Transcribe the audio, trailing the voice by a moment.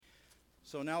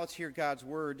So now let's hear God's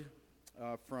word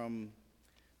from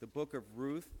the book of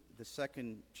Ruth, the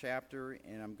second chapter,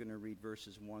 and I'm going to read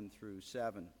verses 1 through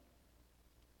 7.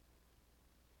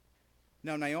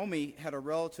 Now Naomi had a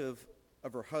relative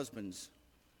of her husband's,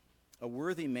 a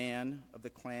worthy man of the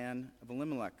clan of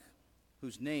Elimelech,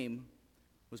 whose name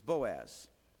was Boaz.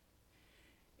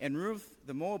 And Ruth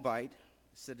the Moabite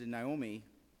said to Naomi,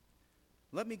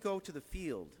 "Let me go to the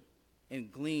field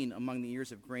and glean among the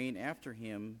ears of grain after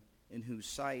him in whose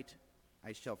sight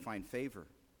I shall find favor."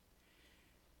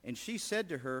 And she said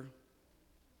to her,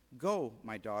 "Go,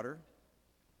 my daughter."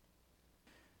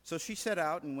 So she set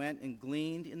out and went and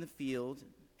gleaned in the field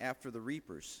after the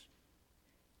reapers.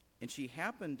 And she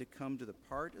happened to come to the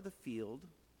part of the field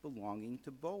belonging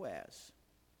to Boaz,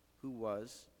 who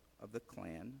was of the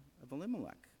clan of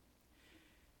Elimelech.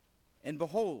 And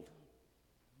behold,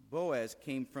 Boaz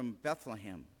came from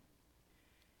Bethlehem.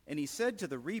 And he said to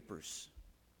the reapers,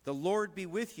 "The Lord be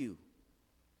with you."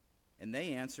 And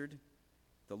they answered,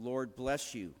 "The Lord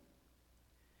bless you."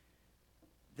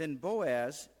 Then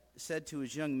Boaz said to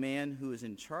his young man who was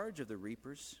in charge of the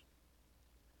reapers,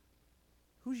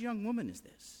 "Whose young woman is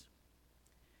this?"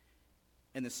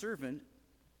 And the servant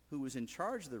who was in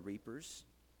charge of the reapers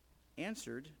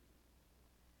answered,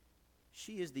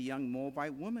 "She is the young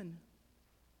Moabite woman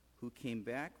who came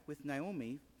back with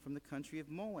Naomi from the country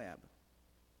of Moab.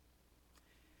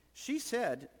 She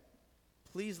said,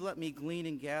 'Please let me glean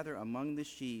and gather among the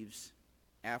sheaves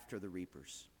after the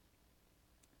reapers.'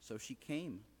 So she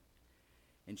came,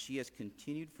 and she has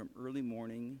continued from early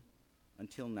morning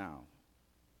until now,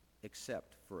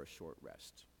 except for a short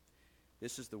rest."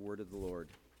 This is the word of the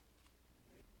Lord.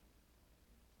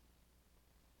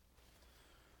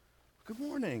 Good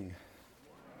morning.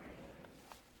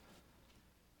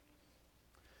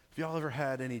 Have y'all ever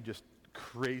had any just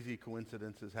crazy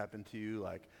coincidences happen to you,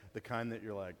 like the kind that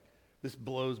you're like, this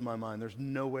blows my mind. There's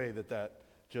no way that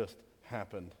just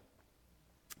happened.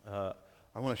 I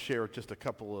want to share just a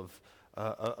couple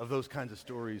of those kinds of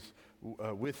stories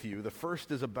with you. The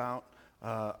first is about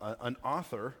an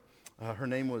author. Her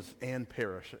name was Anne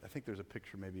Parrish. I think there's a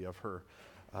picture maybe of her.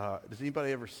 Has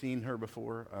anybody ever seen her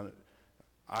before?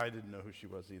 I didn't know who she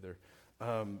was either.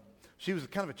 She was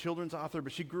kind of a children's author,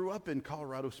 but she grew up in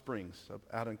Colorado Springs,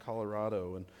 out in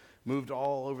Colorado, and moved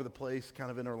all over the place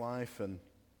kind of in her life, and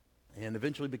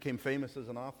eventually became famous as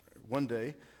an author. One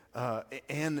day,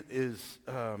 Anne is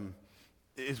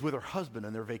with her husband,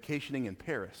 and they're vacationing in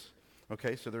Paris.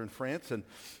 Okay, so they're in France, and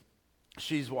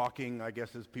she's walking, I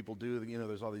guess as people do, you know,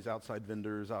 there's all these outside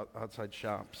vendors, outside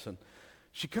shops, and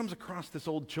she comes across this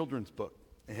old children's book,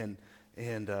 and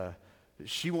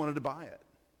she wanted to buy it.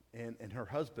 And her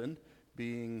husband,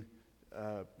 being,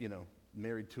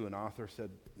 married to an author,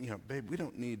 said, "Babe, we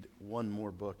don't need one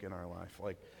more book in our life.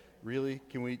 Like, really?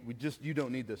 Can we just, you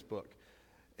don't need this book."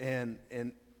 And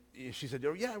she said,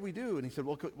 "Oh, yeah, we do." And he said,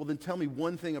 well, then tell me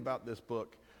one thing about this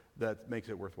book that makes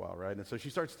it worthwhile, right? And so she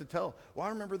starts to tell, "Well, I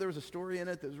remember there was a story in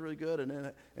it that was really good."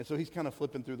 And so he's kind of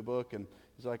flipping through the book, and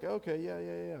he's like, "Okay,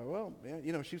 yeah. Well,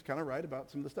 yeah, she was kind of right about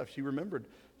some of the stuff. She remembered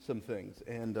some things."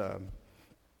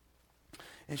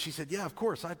 And she said, "Yeah, of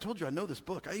course. I told you I know this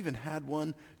book. I even had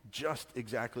one just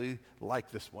exactly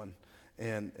like this one.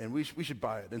 And we should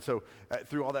buy it." And so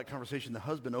through all that conversation, the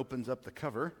husband opens up the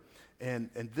cover,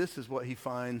 and this is what he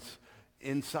finds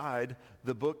inside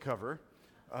the book cover.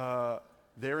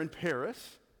 They're in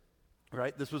Paris,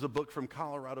 right? This was a book from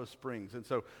Colorado Springs. And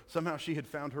so somehow she had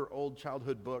found her old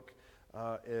childhood book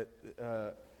at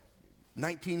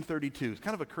 1932. It's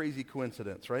kind of a crazy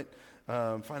coincidence, right?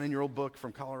 Finding your old book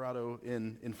from Colorado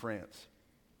in France.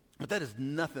 But that is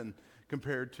nothing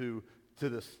compared to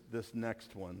this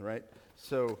next one, right?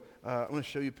 So I'm going to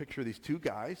show you a picture of these two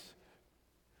guys.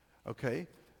 Okay.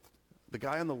 The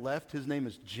guy on the left, his name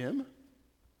is Jim.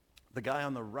 The guy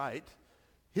on the right,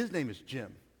 his name is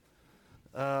Jim.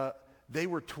 They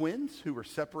were twins who were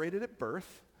separated at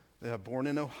birth. They were born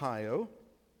in Ohio.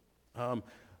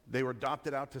 They were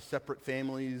adopted out to separate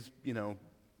families,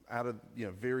 out of,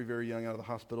 very, very young, out of the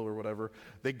hospital or whatever.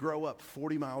 They grow up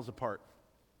 40 miles apart.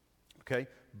 Okay?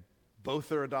 Both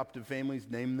their adoptive families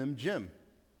named them Jim.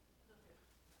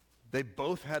 They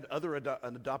both had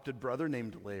an adopted brother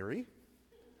named Larry.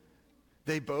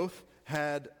 They both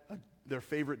had their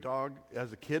favorite dog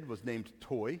as a kid was named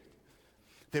Toy.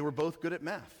 They were both good at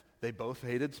math. They both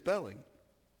hated spelling.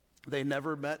 They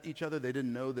never met each other. They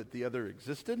didn't know that the other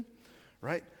existed.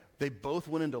 Right? They both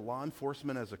went into law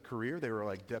enforcement as a career. They were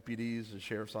like deputies, a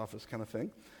sheriff's office kind of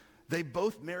thing. They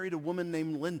both married a woman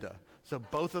named Linda. So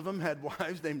both of them had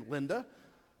wives named Linda.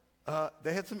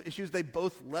 They had some issues. They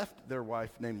both left their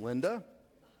wife named Linda.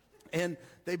 And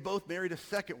they both married a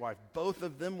second wife. Both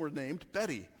of them were named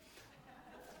Betty.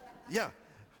 Yeah.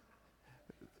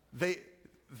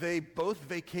 They both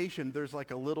vacationed. There's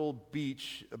like a little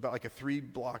beach, about like a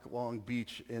 3-block long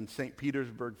beach in St.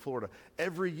 Petersburg, Florida.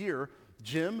 Every year,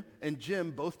 Jim and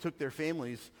Jim both took their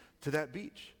families to that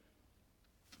beach.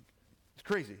 It's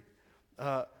crazy.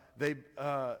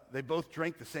 They both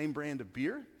drank the same brand of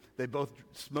beer. They both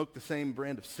smoked the same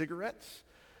brand of cigarettes.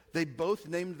 They both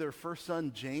named their first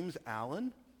son James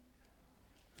Allen.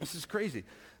 This is crazy.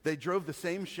 They drove the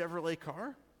same Chevrolet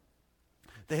car.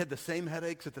 They had the same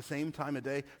headaches at the same time of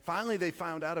day. Finally, they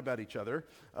found out about each other.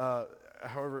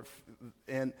 However,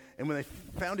 and when they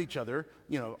found each other,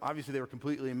 obviously they were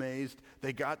completely amazed.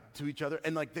 They got to each other,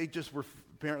 and like they just were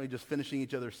apparently just finishing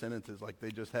each other's sentences. Like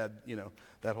they just had,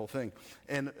 that whole thing.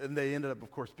 And they ended up,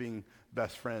 of course, being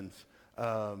best friends.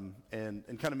 And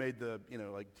kind of made the,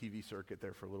 like TV circuit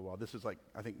there for a little while. This is like,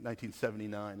 I think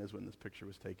 1979 is when this picture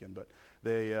was taken. But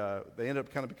they ended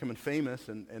up kind of becoming famous,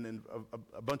 and then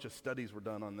a bunch of studies were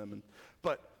done on them.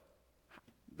 But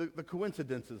the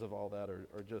coincidences of all that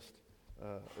are just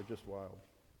wild.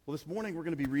 Well, this morning we're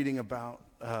going to be reading about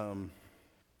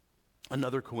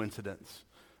another coincidence,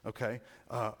 okay?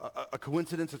 A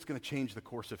coincidence that's going to change the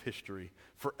course of history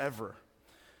forever.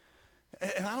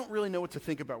 And I don't really know what to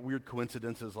think about weird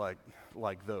coincidences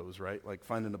like those, right? Like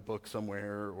finding a book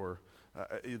somewhere or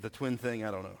the twin thing.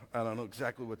 I don't know. I don't know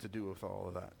exactly what to do with all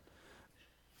of that.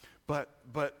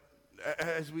 But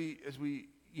as we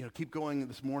keep going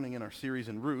this morning in our series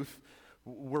in Ruth,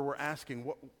 where we're asking,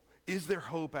 what is there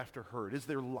hope after hurt? Is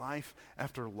there life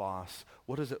after loss?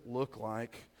 What does it look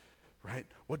like, right?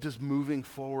 What does moving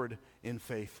forward in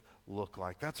faith look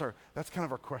like? That's kind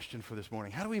of our question for this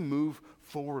morning. How do we move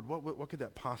forward? What could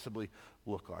that possibly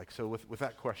look like? So with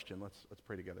that question, let's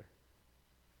pray together.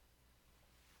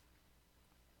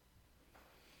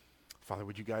 Father,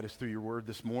 would you guide us through your word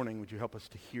this morning? Would you help us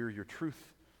to hear your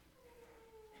truth?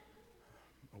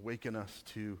 Awaken us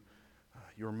to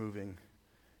your moving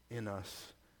in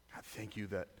us. God, thank you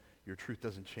that your truth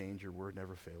doesn't change. Your word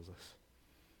never fails us.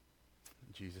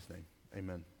 In Jesus' name,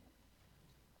 amen.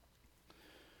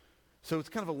 So it's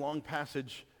kind of a long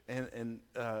passage and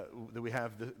that we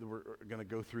have that we're going to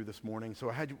go through this morning. So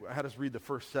I had us read the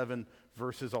first 7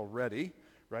 verses already,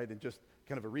 right? And just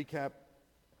kind of a recap.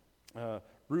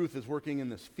 Ruth is working in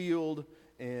this field,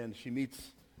 and she meets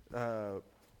a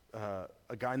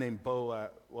guy named Boaz.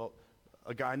 Well,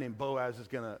 a guy named Boaz is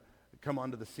going to come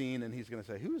onto the scene, and he's going to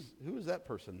say, who is that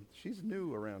person? She's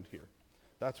new around here.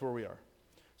 That's where we are.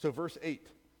 So verse 8.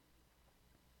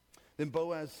 Then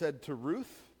Boaz said to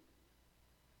Ruth,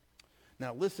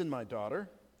 "Now listen, my daughter,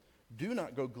 do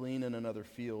not go glean in another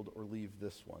field or leave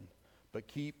this one, but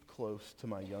keep close to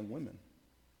my young women.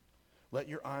 Let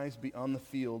your eyes be on the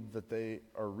field that they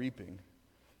are reaping,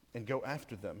 and go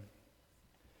after them.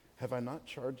 Have I not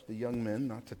charged the young men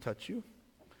not to touch you?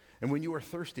 And when you are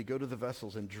thirsty, go to the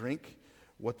vessels and drink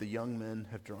what the young men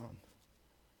have drawn."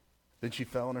 Then she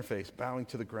fell on her face, bowing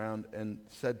to the ground, and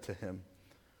said to him,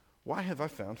 "Why have I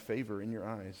found favor in your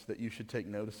eyes, that you should take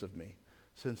notice of me,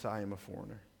 since I am a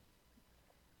foreigner?"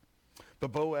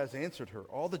 But Boaz answered her,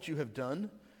 "All that you have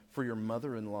done for your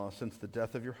mother-in-law since the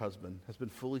death of your husband has been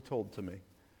fully told to me,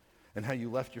 and how you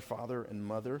left your father and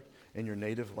mother in your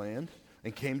native land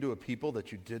and came to a people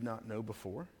that you did not know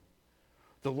before.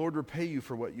 The Lord repay you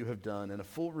for what you have done, and a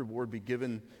full reward be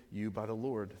given you by the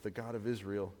Lord, the God of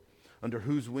Israel, under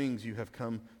whose wings you have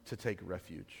come to take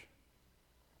refuge."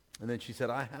 And then she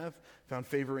said, "I have found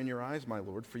favor in your eyes, my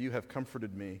Lord, for you have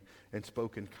comforted me and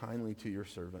spoken kindly to your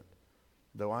servant,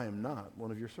 though I am not one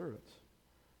of your servants."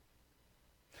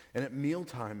 And at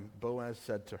mealtime, Boaz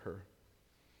said to her,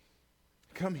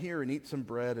 "Come here and eat some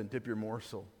bread and dip your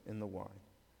morsel in the wine."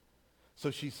 So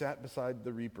she sat beside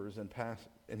the reapers, and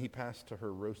he passed to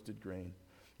her roasted grain.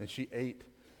 And she ate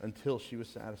until she was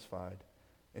satisfied,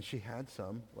 and she had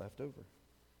some left over.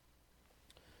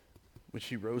 When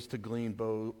she rose to glean,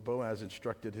 Boaz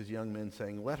instructed his young men,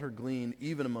 saying, "Let her glean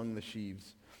even among the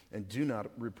sheaves, and do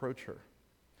not reproach her.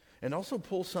 And also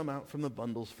pull some out from the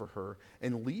bundles for her,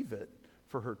 and leave it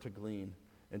for her to glean,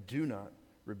 and do not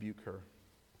rebuke her."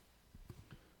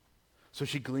 So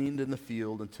she gleaned in the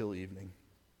field until evening.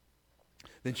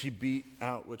 Then she beat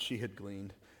out what she had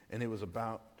gleaned, and it was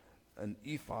about an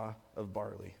ephah of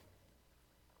barley.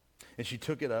 And she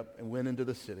took it up and went into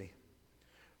the city.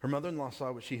 Her mother-in-law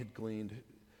saw what she had gleaned.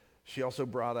 She also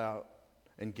brought out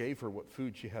and gave her what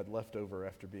food she had left over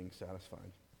after being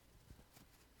satisfied.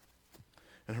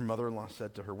 And her mother-in-law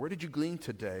said to her, "Where did you glean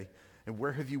today, and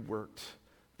where have you worked?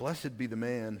 Blessed be the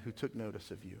man who took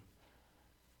notice of you."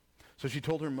 So she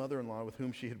told her mother-in-law with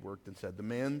whom she had worked and said, "The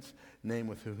man's name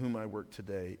with whom I work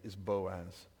today is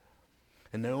Boaz."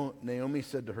 And Naomi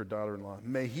said to her daughter-in-law,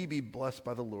 "May he be blessed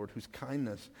by the Lord, whose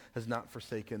kindness has not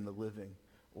forsaken the living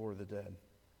or the dead."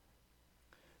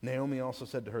 Naomi also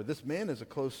said to her, "This man is a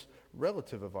close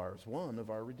relative of ours, one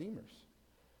of our redeemers."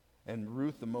 And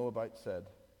Ruth the Moabite said,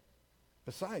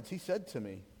 "Besides, he said to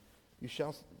me, 'You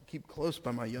shall keep close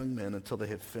by my young men until they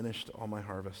have finished all my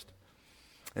harvest.'"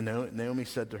 And Naomi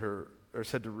said to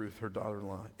Ruth, her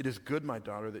daughter-in-law, "It is good, my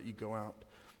daughter, that you go out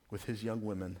with his young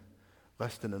women,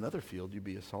 lest in another field you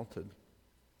be assaulted."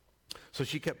 So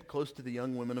she kept close to the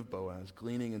young women of Boaz,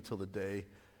 gleaning until the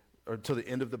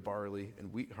end of the barley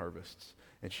and wheat harvests,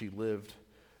 and she lived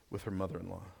with her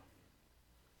mother-in-law.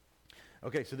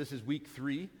 Okay, so this is week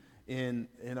 3 in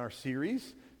our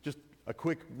series. Just a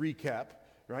quick recap,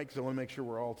 right? Because I want to make sure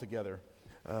we're all together.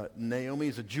 Naomi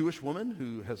is a Jewish woman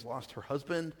who has lost her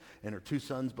husband, and her 2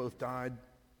 sons both died.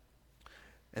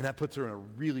 And that puts her in a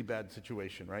really bad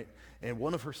situation, right? And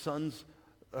one of her sons'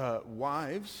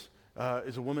 wives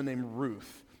is a woman named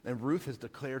Ruth. And Ruth has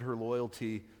declared her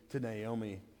loyalty to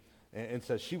Naomi and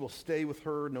says she will stay with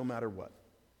her no matter what.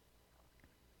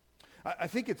 I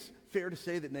think it's fair to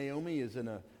say that Naomi is in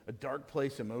a dark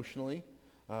place emotionally,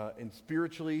 and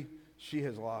spiritually she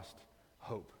has lost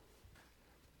hope.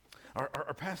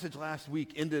 Our passage last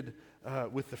week ended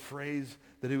with the phrase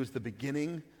that it was the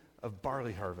beginning of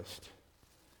barley harvest.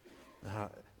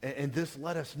 And this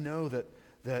let us know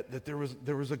that there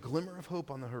was a glimmer of hope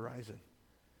on the horizon.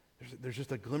 There's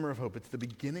just a glimmer of hope. It's the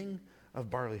beginning of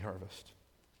barley harvest.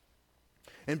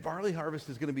 And barley harvest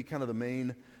is going to be kind of the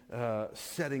main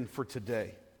setting for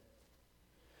today.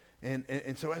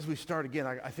 And so as we start again,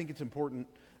 I think it's important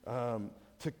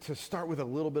to start with a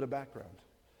little bit of background.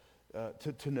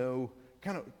 To know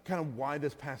kind of why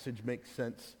this passage makes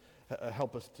sense,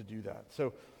 help us to do that.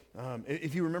 So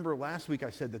if you remember last week, I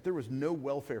said that there was no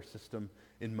welfare system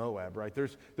in Moab, right?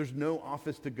 There's no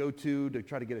office to go to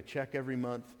try to get a check every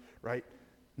month, right?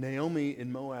 Naomi in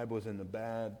Moab was in a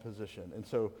bad position. And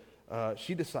so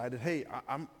she decided, hey,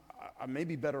 I may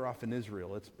be better off in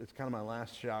Israel. It's kind of my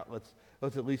last shot.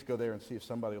 Let's at least go there and see if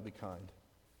somebody will be kind.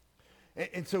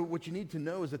 And so what you need to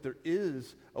know is that there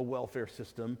is a welfare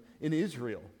system in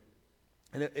Israel.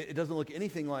 And it doesn't look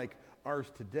anything like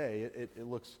ours today. It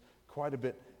looks quite a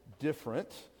bit different.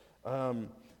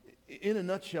 In a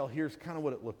nutshell, here's kind of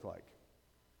what it looked like.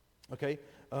 Okay?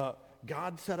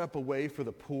 God set up a way for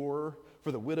the poor,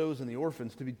 for the widows and the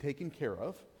orphans to be taken care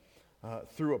of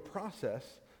through a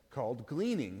process called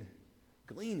gleaning.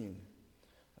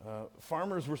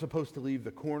 Farmers were supposed to leave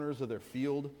the corners of their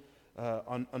field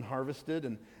unharvested,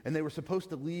 and they were supposed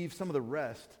to leave some of the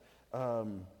rest,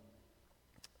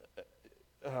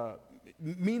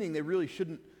 meaning they really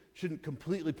shouldn't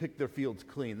completely pick their fields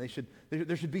clean.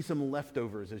 There should be some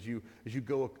leftovers as you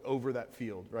go over that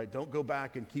field, right? Don't go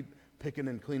back and keep picking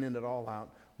and cleaning it all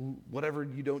out. Whatever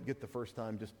you don't get the first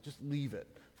time, just leave it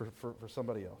for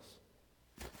somebody else.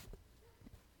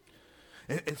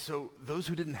 And so those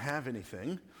who didn't have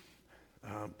anything,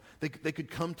 they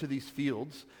could come to these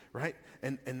fields, right?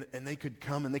 And they could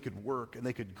come and they could work and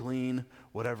they could glean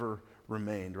whatever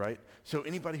remained, right? So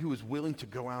anybody who was willing to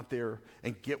go out there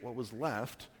and get what was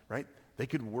left, right? They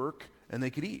could work and they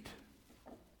could eat.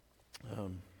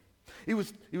 It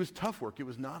was tough work. It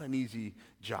was not an easy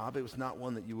job. It was not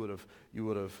one that you would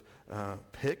have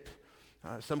picked.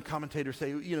 Some commentators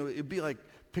say, it'd be like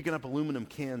picking up aluminum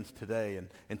cans today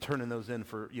and turning those in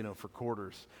for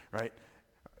quarters, right?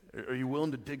 Are you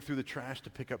willing to dig through the trash to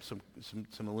pick up some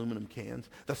aluminum cans?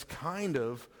 That's kind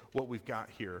of what we've got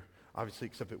here, obviously,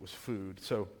 except it was food.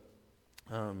 So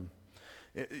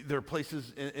there are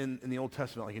places in the Old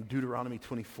Testament, like in Deuteronomy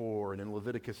 24 and in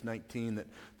Leviticus 19,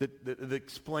 that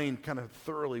explain kind of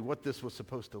thoroughly what this was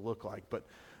supposed to look like. But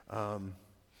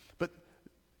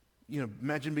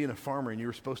imagine being a farmer and you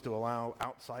were supposed to allow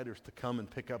outsiders to come and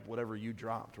pick up whatever you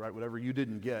dropped, right? Whatever you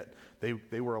didn't get,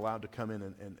 they were allowed to come in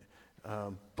and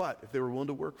but if they were willing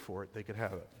to work for it, they could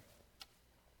have it.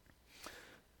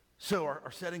 So our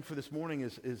setting for this morning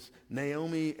is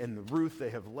Naomi and Ruth.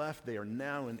 They have left. They are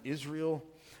now in Israel.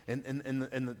 And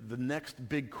the next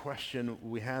big question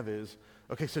we have is,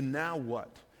 okay, so now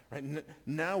what? Right?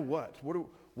 Now what?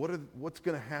 What's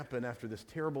going to happen after this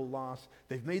terrible loss?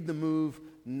 They've made the move.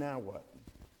 Now what?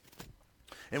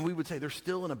 And we would say they're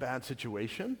still in a bad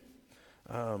situation.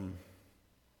 Right?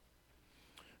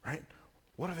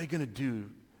 What are they going to do?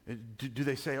 Do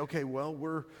they say, okay, well,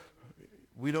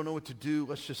 we don't know what to do.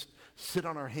 Let's just sit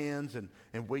on our hands and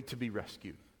wait to be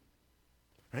rescued?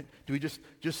 Right? Do we just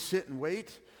sit and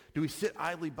wait? Do we sit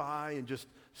idly by and just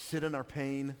sit in our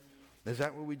pain? Is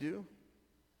that what we do?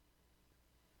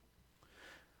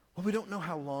 Well, we don't know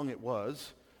how long it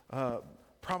was,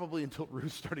 probably until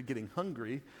Ruth started getting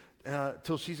hungry,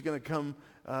 till she's going to come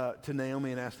to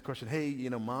Naomi and ask the question, hey,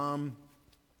 Mom,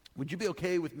 would you be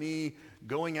okay with me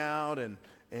going out and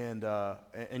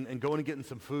going and getting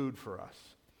some food for us?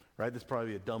 Right? This is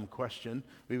probably a dumb question,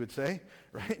 we would say,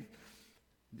 right?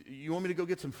 You want me to go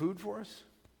get some food for us?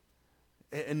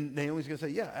 And Naomi's going to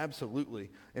say, yeah, absolutely.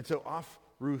 And so off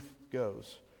Ruth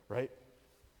goes, right?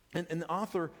 And the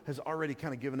author has already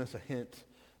kind of given us a hint.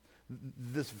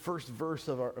 This first verse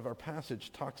of our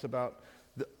passage talks about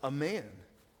a man.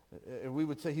 We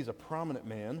would say he's a prominent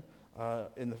man,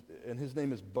 and his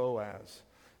name is Boaz.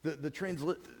 The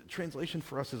translation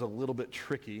for us is a little bit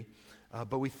tricky,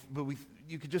 but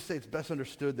you could just say it's best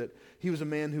understood that he was a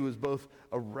man who was both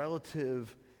a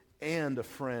relative and a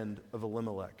friend of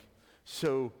Elimelech.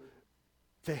 So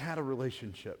they had a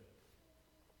relationship.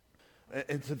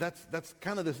 And so that's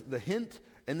kind of the hint,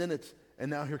 and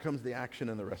now here comes the action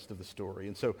and the rest of the story.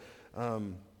 And so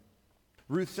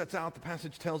Ruth sets out. The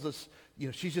passage tells us,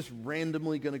 she's just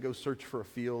randomly going to go search for a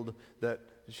field that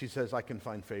she says, I can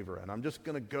find favor in. I'm just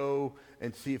going to go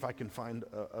and see if I can find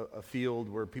a field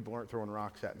where people aren't throwing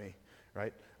rocks at me,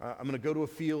 right? I'm going to go to a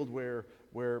field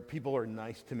where people are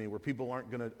nice to me, where people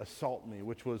aren't going to assault me,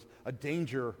 which was a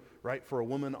danger, right, for a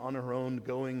woman on her own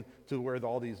going to where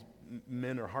all these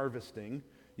men are harvesting.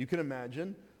 You can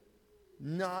imagine,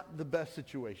 not the best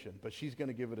situation, but she's going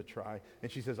to give it a try.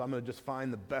 And she says, I'm going to just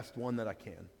find the best one that I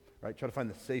can, right? Try to find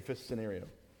the safest scenario.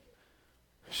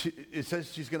 It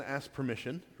says she's going to ask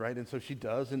permission, right? And so she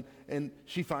does, and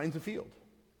she finds a field.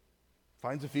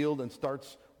 Finds a field and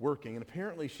starts working. And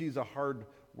apparently she's a hard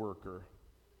worker.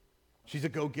 She's a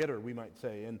go-getter, we might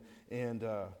say. And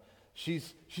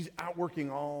she's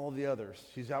outworking all the others.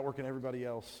 She's outworking everybody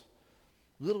else.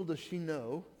 Little does she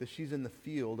know that she's in the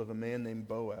field of a man named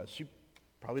Boaz. She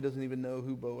probably doesn't even know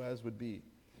who Boaz would be.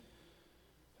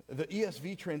 The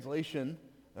ESV translation,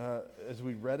 as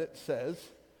we read it, says,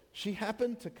 she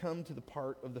happened to come to the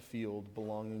part of the field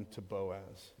belonging to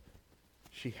Boaz.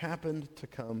 She happened to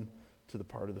come to the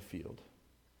part of the field.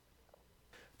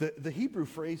 The Hebrew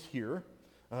phrase here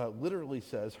literally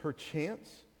says, her chance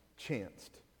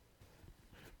chanced.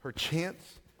 Her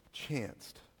chance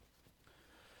chanced.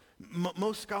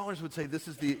 Most scholars would say this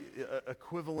is the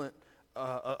equivalent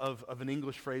of an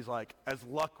English phrase like, as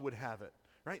luck would have it,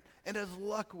 right? And as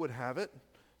luck would have it,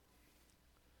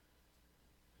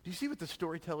 do you see what the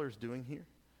storyteller is doing here?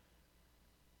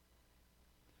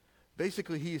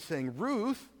 Basically, he is saying,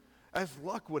 Ruth, as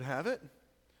luck would have it,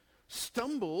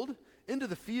 stumbled into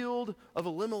the field of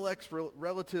Elimelech's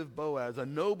relative Boaz, a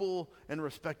noble and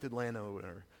respected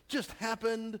landowner. Just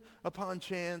happened upon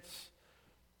chance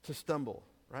to stumble,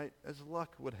 right? As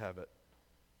luck would have it.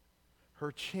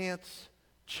 Her chance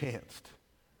chanced,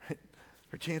 right?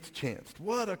 Her chance chanced.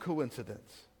 What a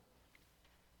coincidence.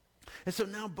 And so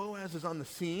now Boaz is on the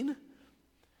scene,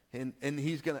 and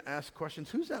he's going to ask questions.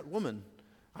 Who's that woman?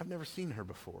 I've never seen her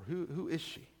before. Who is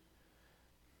she?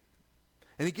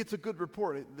 And he gets a good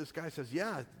report. This guy says,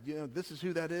 yeah, this is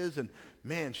who that is, and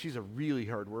man, she's a really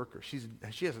hard worker.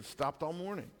 She hasn't stopped all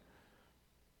morning.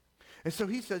 And so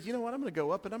he says, you know what, I'm going to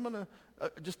go up and I'm going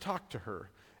to just talk to her.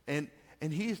 And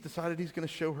he's decided he's going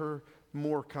to show her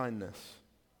more kindness.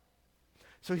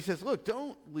 So he says, look,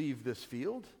 don't leave this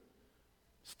field.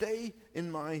 Stay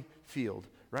in my field,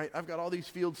 right? I've got all these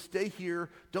fields. Stay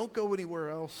here. Don't go anywhere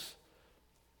else.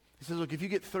 He says, look, if you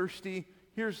get thirsty,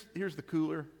 here's the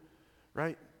cooler,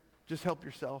 right? Just help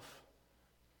yourself.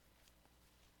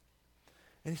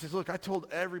 And he says, look, I told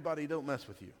everybody don't mess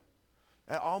with you.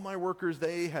 All my workers,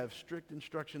 they have strict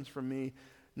instructions from me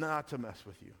not to mess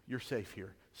with you. You're safe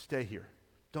here. Stay here.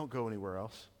 Don't go anywhere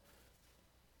else.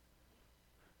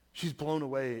 She's blown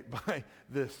away by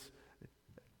this.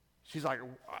 She's like,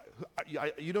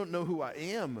 you don't know who I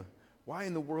am. Why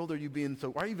in the world are you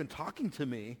why are you even talking to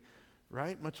me,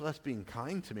 right? Much less being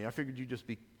kind to me. I figured you'd just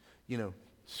be,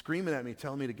 screaming at me,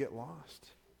 telling me to get lost.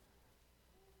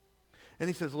 And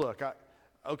he says, look,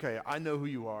 I know who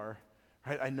you are,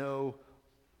 right? I know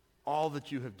all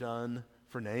that you have done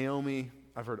for Naomi.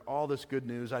 I've heard all this good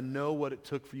news. I know what it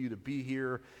took for you to be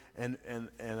here, and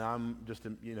I'm just,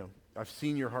 I've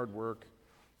seen your hard work.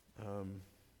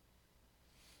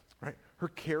 Right? Her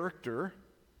character,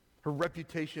 her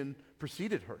reputation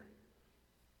preceded her.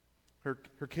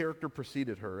 Her character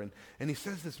preceded her. And he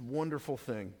says this wonderful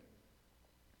thing.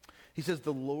 He says,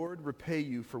 the Lord repay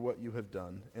you for what you have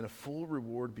done, and a full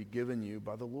reward be given you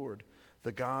by the Lord,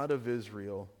 the God of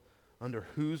Israel, under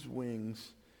whose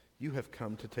wings you have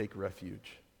come to take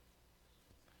refuge.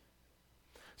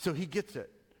 So he gets it,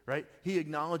 right? He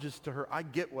acknowledges to her, I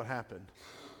get what happened,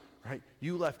 right?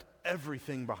 You left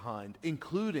everything behind,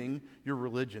 including your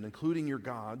religion, including your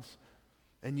gods,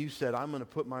 and you said, I'm going to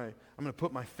put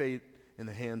my fate in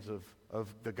the hands of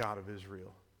the God of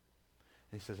Israel.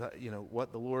 And he says, you know what,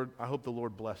 I hope the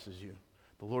Lord blesses you.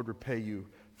 The Lord repay you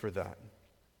for that.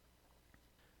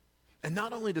 And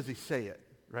not only does he say it,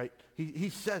 right? He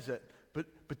says it,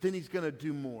 but then he's going to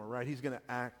do more, right? He's going to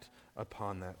act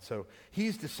upon that. So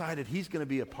he's decided he's going to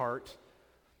be a part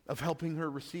of helping her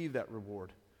receive that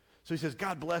reward. So he says,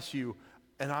 God bless you,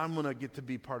 and I'm going to get to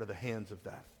be part of the hands of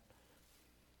that.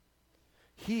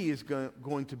 He is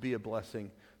going to be a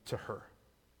blessing to her.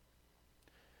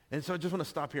 And so I just want to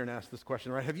stop here and ask this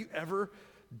question, right? Have you ever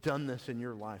done this in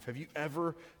your life? Have you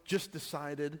ever just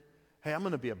decided, hey, I'm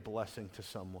going to be a blessing to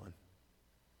someone?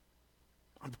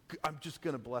 I'm just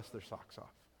going to bless their socks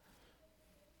off.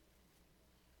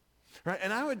 Right?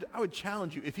 And I would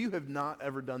challenge you, if you have not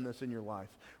ever done this in your life,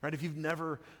 right? If you've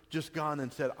never just gone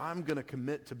and said, I'm going to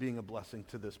commit to being a blessing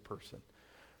to this person,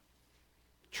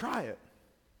 try it.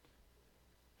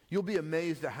 You'll be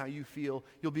amazed at how you feel.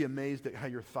 You'll be amazed at how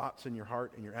your thoughts and your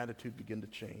heart and your attitude begin to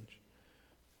change.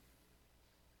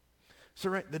 So,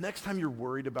 right, the next time you're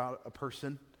worried about a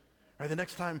person, right, the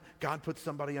next time God puts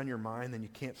somebody on your mind and you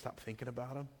can't stop thinking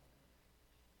about them,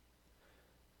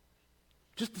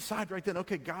 just decide right then,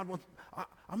 okay, I'm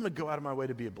going to go out of my way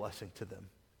to be a blessing to them.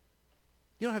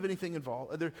 You don't have anything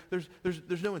involved.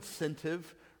 There's no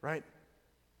incentive, right?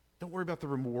 Don't worry about the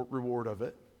reward of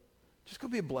it. Just go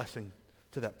be a blessing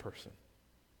to that person.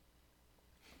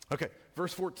 Okay,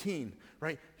 verse 14,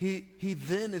 right? He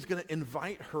then is going to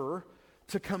invite her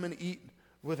to come and eat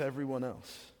with everyone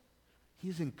else.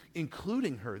 He's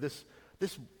including her, this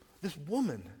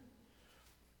woman.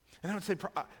 And I would say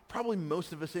probably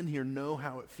most of us in here know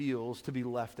how it feels to be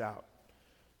left out,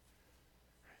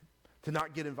 to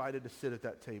not get invited to sit at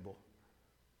that table,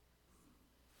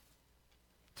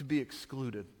 to be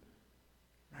excluded,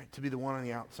 right? To be the one on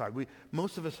the outside.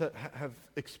 Most of us have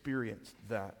experienced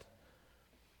that.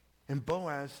 And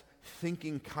Boaz,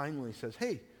 thinking kindly, says,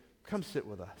 hey, come sit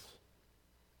with us.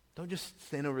 Don't just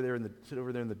sit over there in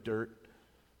the dirt.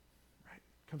 Right?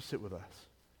 Come sit with us.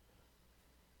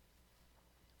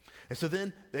 And so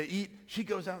then they eat. She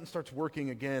goes out and starts working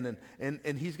again,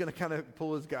 and he's going to kind of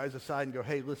pull his guys aside and go,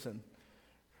 hey, listen,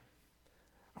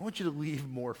 I want you to leave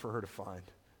more for her to find.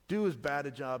 Do as bad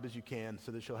a job as you can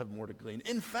so that she'll have more to glean.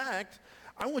 In fact,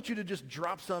 I want you to just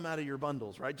drop some out of your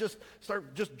bundles, right? Just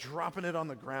start dropping it on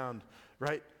the ground,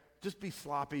 right? Just be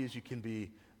sloppy as you can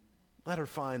be. Let her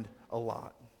find a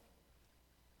lot.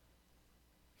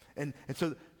 And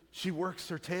so she works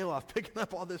her tail off, picking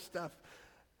up all this stuff.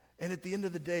 And at the end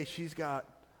of the day, she's got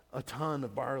a ton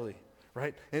of barley,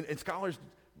 right? And scholars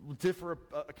differ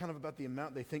kind of about the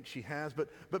amount they think she has, but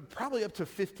probably up to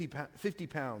 50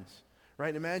 pounds,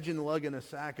 right? Imagine lugging a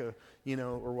sack of,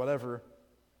 or whatever,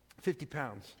 50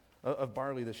 pounds of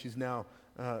barley that she's now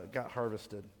got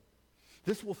harvested.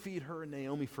 This will feed her and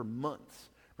Naomi for months,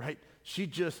 right?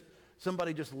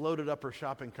 Somebody just loaded up her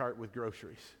shopping cart with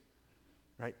groceries,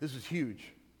 right? This is huge.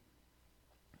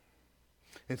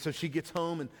 And so she gets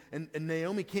home, and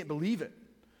Naomi can't believe it.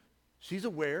 She's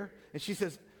aware, and she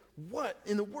says, what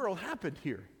in the world happened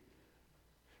here?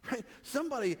 Right?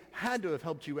 Somebody had to have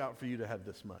helped you out for you to have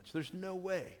this much. There's no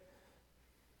way.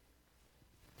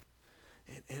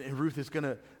 And Ruth is going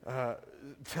to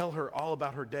tell her all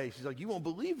about her day. She's like, you won't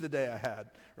believe the day I had.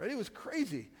 Right? It was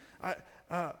crazy.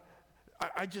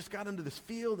 I just got into this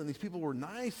field, and these people were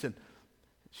nice. And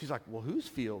she's like, well, whose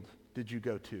field did you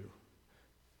go to?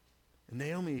 And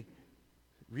Naomi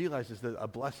realizes that a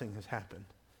blessing has happened.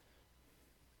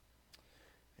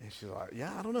 And she's like,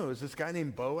 yeah, I don't know. Is this guy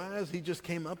named Boaz? He just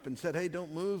came up and said, hey,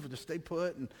 don't move, just stay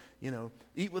put and,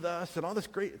 eat with us and all this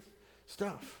great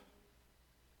stuff.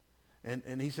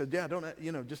 And he said, yeah, don't,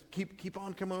 just keep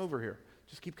on coming over here.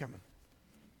 Just keep coming.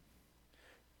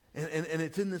 And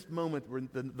it's in this moment where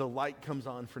the light comes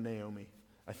on for Naomi,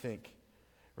 I think,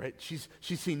 right? She's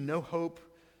seen no hope.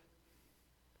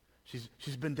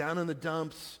 She's been down in the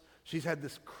dumps. She's had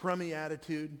this crummy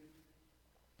attitude.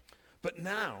 But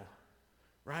now,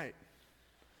 right,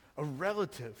 a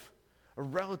relative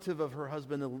of her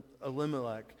husband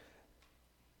Elimelech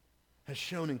has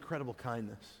shown incredible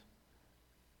kindness.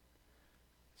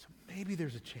 So maybe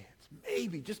there's a chance.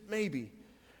 Maybe, just maybe,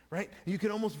 right? You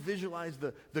can almost visualize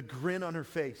the grin on her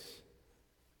face.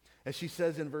 As she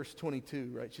says in verse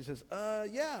 22, right? She says,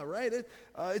 yeah, right?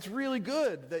 It's really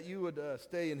good that you would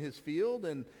stay in his field,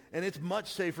 and it's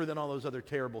much safer than all those other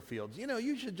terrible fields.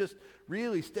 You should just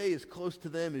really stay as close to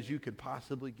them as you could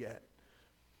possibly get.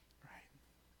 Right?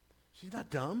 She's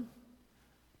not dumb.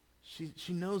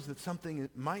 She knows that something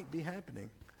might be happening.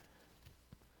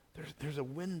 There's a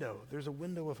window. There's a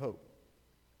window of hope.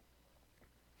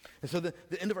 And so the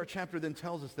end of our chapter then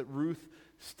tells us that Ruth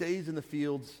stays in the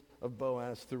fields of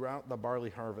Boaz throughout the barley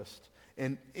harvest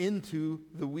and into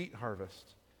the wheat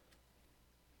harvest.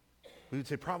 We would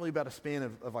say probably about a span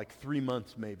of like 3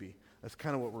 months maybe. That's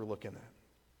kind of what we're looking at.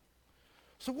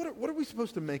 So what are we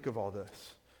supposed to make of all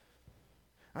this?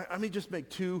 I may just make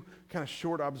 2 kind of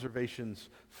short observations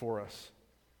for us.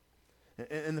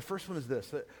 And the first one is this,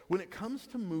 that when it comes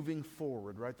to moving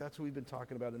forward, right, that's what we've been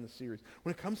talking about in this series.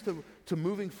 When it comes to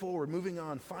moving forward, moving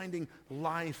on, finding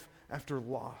life after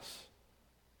loss,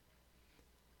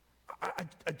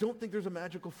 I don't think there's a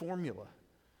magical formula.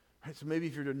 Right? So maybe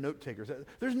if you're note takers,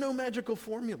 there's no magical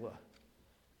formula.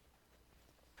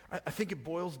 I think it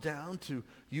boils down to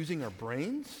using our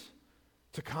brains,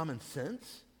 to common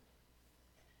sense.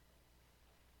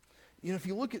 You know, if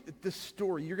you look at this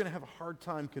story, you're going to have a hard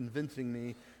time convincing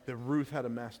me that Ruth had a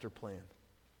master plan.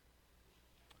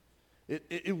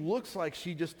 It looks like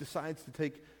she just decides to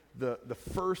take the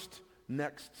first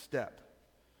next step.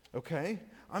 Okay,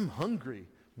 I'm hungry.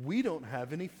 We don't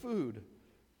have any food.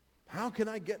 How can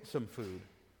I get some food?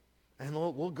 And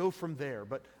we'll go from there.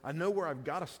 But I know where I've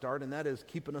got to start, and that is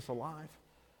keeping us alive.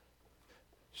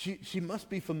 She must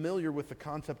be familiar with the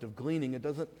concept of gleaning. It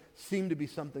doesn't seem to be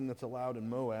something that's allowed in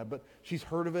Moab, but she's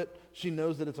heard of it. She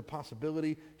knows that it's a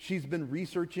possibility. She's been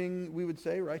researching, we would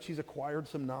say, right? She's acquired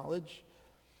some knowledge.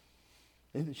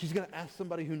 And she's going to ask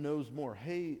somebody who knows more,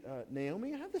 hey,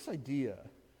 Naomi, I have this idea,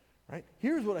 right?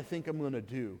 Here's what I think I'm going to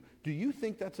do. Do you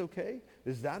think that's okay?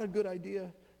 Is that a good idea?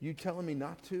 You telling me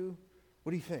not to?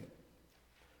 What do you think?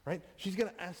 Right? She's going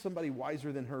to ask somebody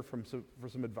wiser than her for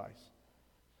some advice.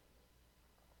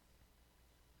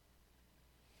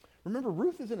 Remember,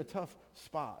 Ruth is in a tough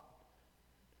spot.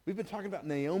 We've been talking about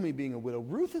Naomi being a widow.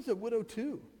 Ruth is a widow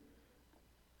too.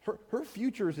 Her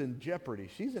future is in jeopardy.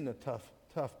 She's in a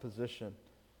tough position.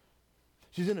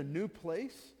 She's in a new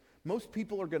place. Most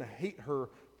people are going to hate her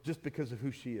just because of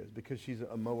who she is, because she's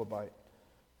a Moabite.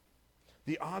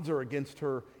 The odds are against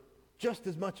her just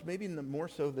as much, maybe more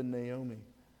so than Naomi.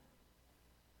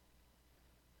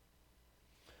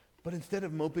 But instead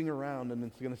of moping around and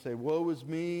it's going to say, woe is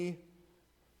me,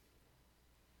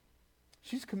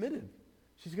 she's committed.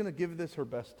 She's going to give this her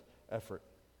best effort.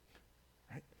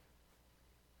 Right?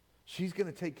 She's going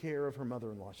to take care of her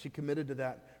mother-in-law. She committed to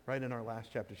that right in our last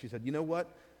chapter. She said, you know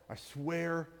what? I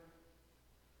swear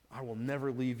I will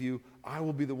never leave you. I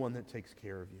will be the one that takes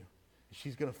care of you.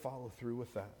 She's going to follow through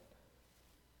with that.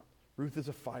 Ruth is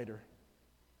a fighter.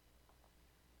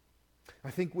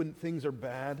 I think when things are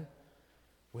bad,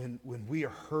 when we are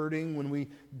hurting, when we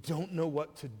don't know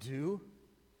what to do,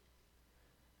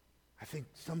 I think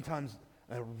sometimes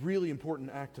a really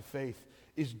important act of faith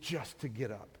is just to get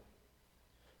up.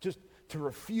 Just to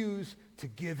refuse to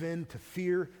give in to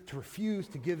fear, to refuse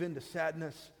to give in to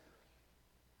sadness.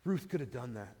 Ruth could have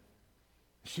done that.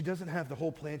 She doesn't have the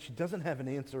whole plan. She doesn't have an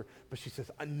answer, but she says,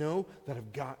 I know that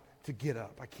I've got to get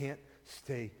up. I can't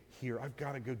stay here. I've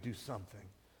got to go do something.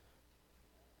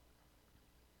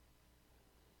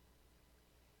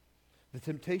 The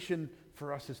temptation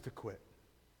for us is to quit,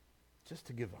 just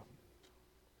to give up.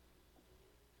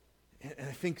 And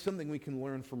I think something we can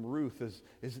learn from Ruth is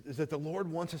that the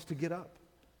Lord wants us to get up,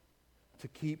 to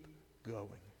keep going.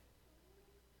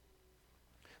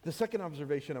 The second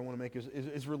observation I want to make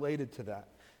is related to that.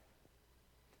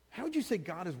 How would you say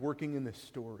God is working in this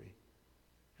story?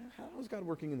 How is God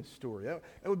working in this story? That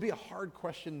would be a hard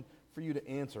question for you to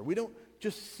answer. We don't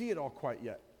just see it all quite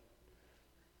yet.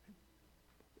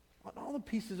 All the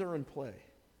pieces are in play.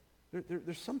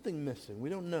 There's something missing. We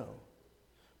don't know.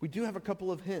 We do have a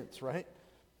couple of hints, right?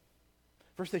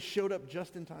 First, they showed up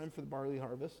just in time for the barley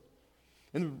harvest.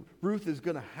 And Ruth is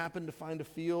going to happen to find a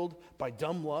field by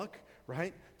dumb luck,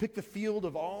 right? Pick the field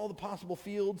of all the possible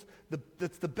fields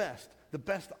that's the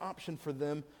best option for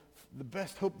them, the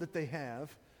best hope that they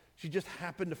have. She just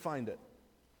happened to find it.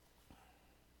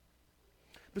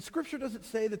 But Scripture doesn't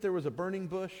say that there was a burning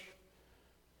bush.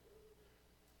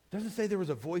 It doesn't say there was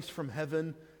a voice from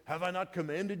heaven. Have I not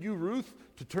commanded you, Ruth,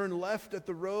 to turn left at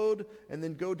the road and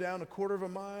then go down a quarter of a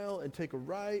mile and take a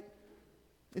right?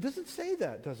 It doesn't say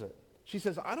that, does it? She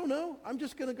says, I don't know. I'm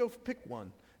just going to go pick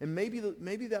one. And maybe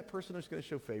that person is going to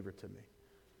show favor to me.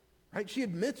 Right? She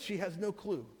admits she has no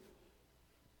clue.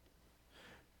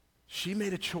 She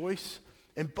made a choice,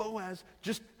 and Boaz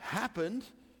just happened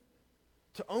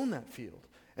to own that field.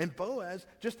 And Boaz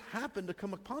just happened to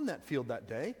come upon that field that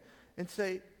day and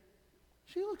say,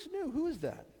 she looks new. Who is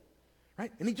that?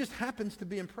 Right? And he just happens to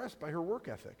be impressed by her work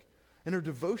ethic and her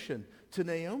devotion to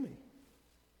Naomi.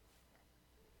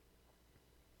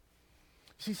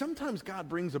 See, sometimes God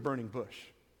brings a burning bush.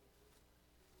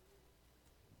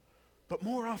 But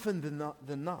more often than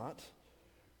not,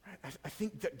 right, I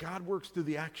think that God works through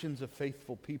the actions of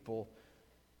faithful people,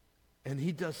 and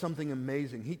he does something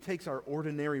amazing. He takes our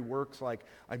ordinary works like,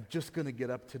 I'm just going to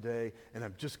get up today, and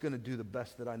I'm just going to do the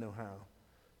best that I know how.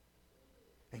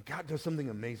 And God does something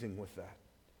amazing with that.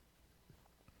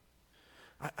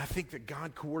 I think that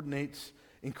God coordinates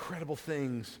incredible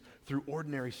things through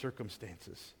ordinary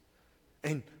circumstances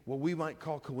and what we might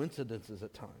call coincidences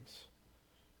at times.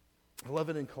 I love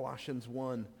it in Colossians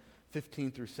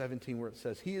 1:15 through 17, where it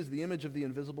says, he is the image of the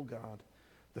invisible God,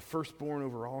 the firstborn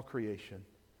over all creation.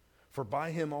 For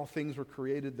by him all things were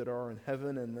created that are in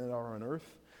heaven and that are on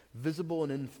earth, visible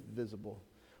and invisible,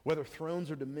 whether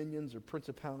thrones or dominions or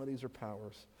principalities or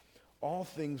powers. All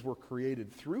things were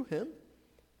created through him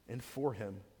and for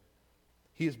him.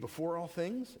 He is before all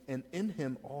things, and in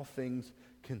him all things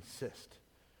consist.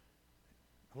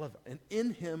 I love it. And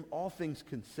in him all things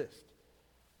consist.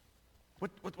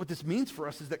 What this means for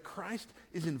us is that Christ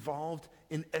is involved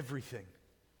in everything.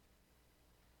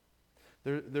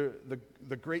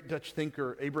 The great Dutch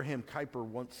thinker Abraham Kuyper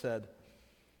once said,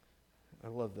 I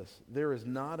love this, there is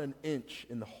not an inch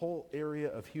in the whole area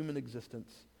of human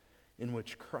existence in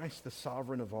which Christ, the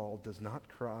sovereign of all, does not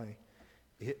cry,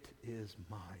 it is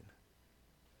mine.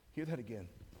 Hear that again.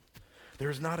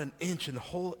 There is not an inch in the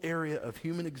whole area of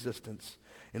human existence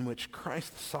in which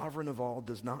Christ, the sovereign of all,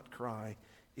 does not cry,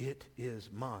 it is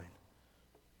mine.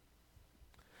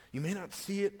 You may not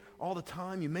see it all the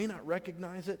time. You may not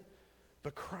recognize it.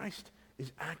 But Christ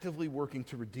is actively working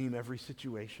to redeem every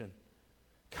situation.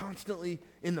 Constantly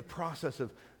in the process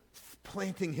of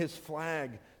planting his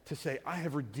flag to say, I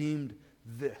have redeemed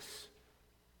this.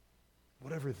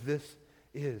 Whatever this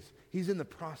is. He's in the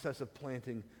process of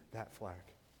planting that flag.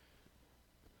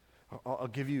 I'll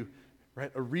give you,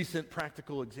 right, a recent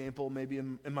practical example maybe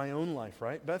in my own life,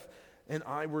 right? Beth and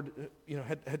I were,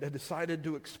 had decided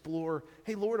to explore,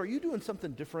 hey, Lord, are you doing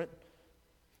something different?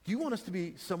 Do you want us to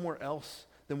be somewhere else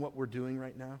than what we're doing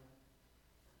right now?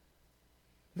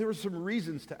 There were some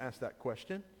reasons to ask that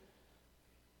question.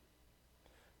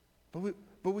 But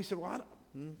we said, well,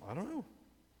 I don't know.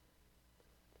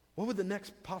 What would the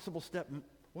next possible step,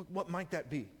 what might that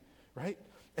be, right?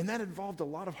 And that involved a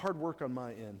lot of hard work on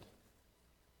my end.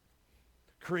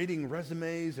 Creating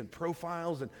resumes and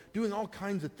profiles and doing all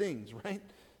kinds of things, right?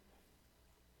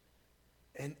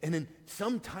 And in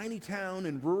some tiny town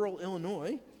in rural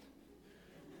Illinois,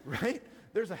 right,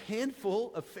 there's a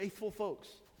handful of faithful folks.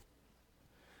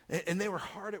 And they were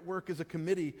hard at work as a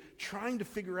committee trying to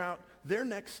figure out their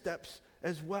next steps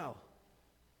as well.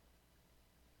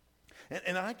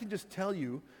 And I can just tell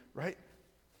you, right,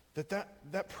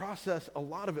 that process, a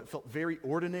lot of it felt very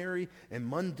ordinary and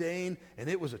mundane, and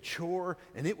it was a chore,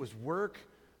 and it was work.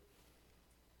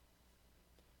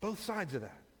 Both sides of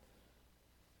that.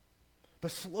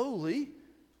 But slowly,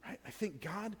 right, I think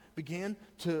God began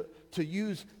to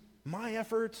use my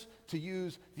efforts, to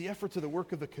use the efforts of the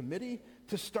work of the committee,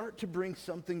 to start to bring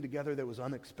something together that was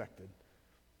unexpected.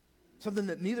 Something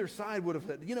that neither side would have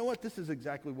said, you know what, this is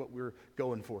exactly what we're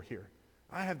going for here.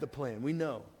 I have the plan, we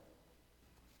know.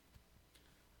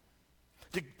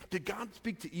 Did God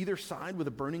speak to either side with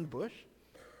a burning bush?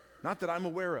 Not that I'm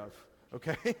aware of,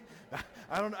 okay?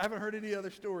 I haven't heard any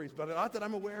other stories, but not that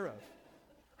I'm aware of.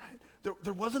 Right?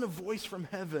 There wasn't a voice from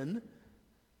heaven.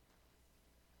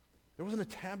 There wasn't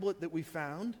a tablet that we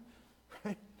found,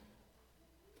 right?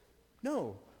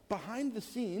 No, behind the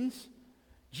scenes,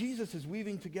 Jesus is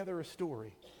weaving together a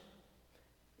story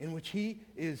in which he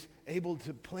is able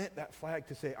to plant that flag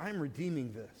to say, I'm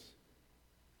redeeming this.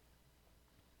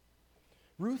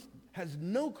 Ruth has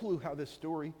no clue how this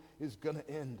story is going to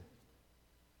end,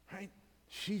 right?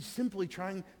 She's simply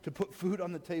trying to put food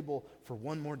on the table for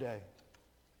one more day.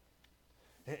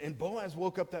 And Boaz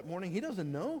woke up that morning. He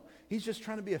doesn't know. He's just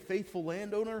trying to be a faithful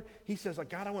landowner. He says, like,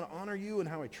 God, I want to honor you and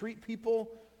how I treat people,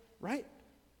 right?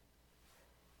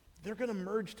 They're going to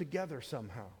merge together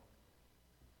somehow.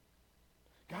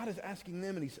 God is asking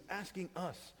them, and he's asking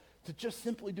us to just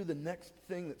simply do the next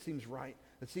thing that seems right,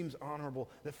 that seems honorable,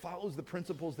 that follows the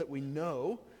principles that we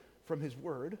know from his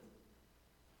word.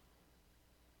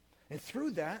 And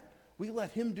through that, we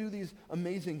let him do these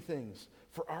amazing things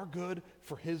for our good,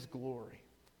 for his glory.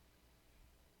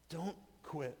 Don't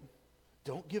quit.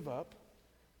 Don't give up.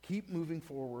 Keep moving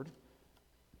forward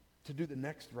to do the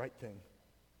next right thing.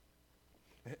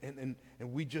 And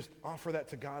we just offer that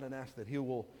to God and ask that he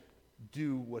will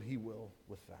do what he will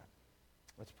with that.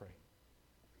 Let's pray.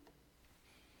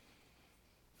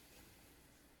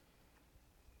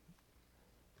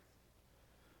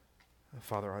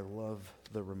 Father, I love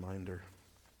the reminder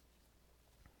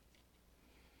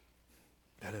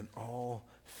that in all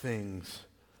things,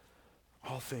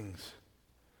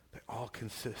 they all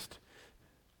consist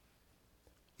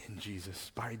in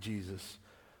Jesus, by Jesus,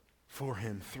 for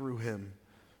him, through him.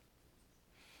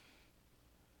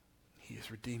 He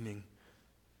is redeeming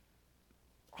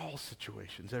all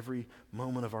situations, every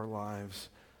moment of our lives.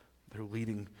 They're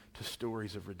leading to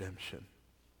stories of redemption.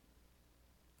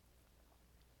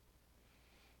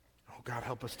 Oh God,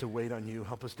 help us to wait on you.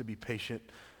 Help us to be patient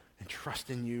and trust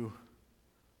in you.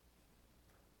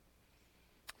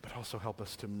 But also help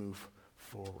us to move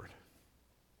forward.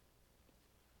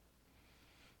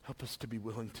 Help us to be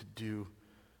willing to do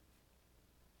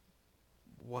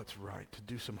what's right, to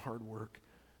do some hard work,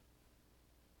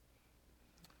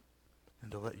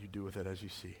 and to let you do with it as you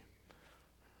see.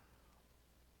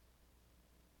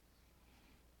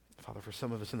 Father, for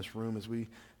some of us in this room, as we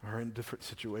are in different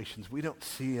situations, we don't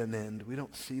see an end. We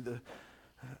don't see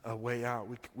a way out.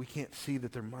 We can't see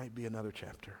that there might be another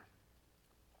chapter.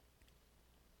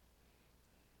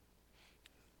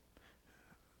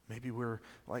 Maybe we're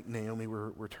like Naomi,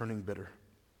 we're turning bitter.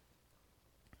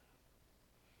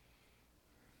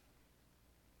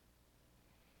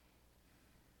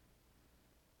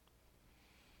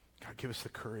 God, give us the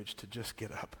courage to just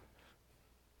get up.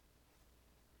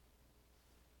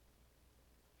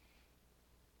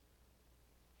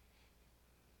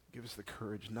 Give us the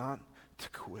courage not to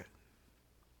quit,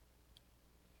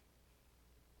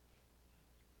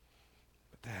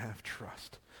 but to have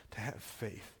trust, to have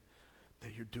faith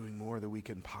that you're doing more than we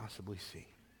can possibly see.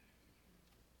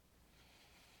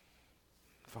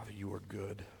 Father, you are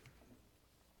good.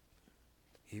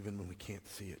 Even when we can't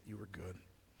see it, you are good.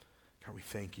 God, we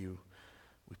thank you.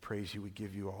 We praise you. We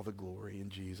give you all the glory in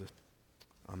Jesus.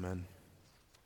 Amen.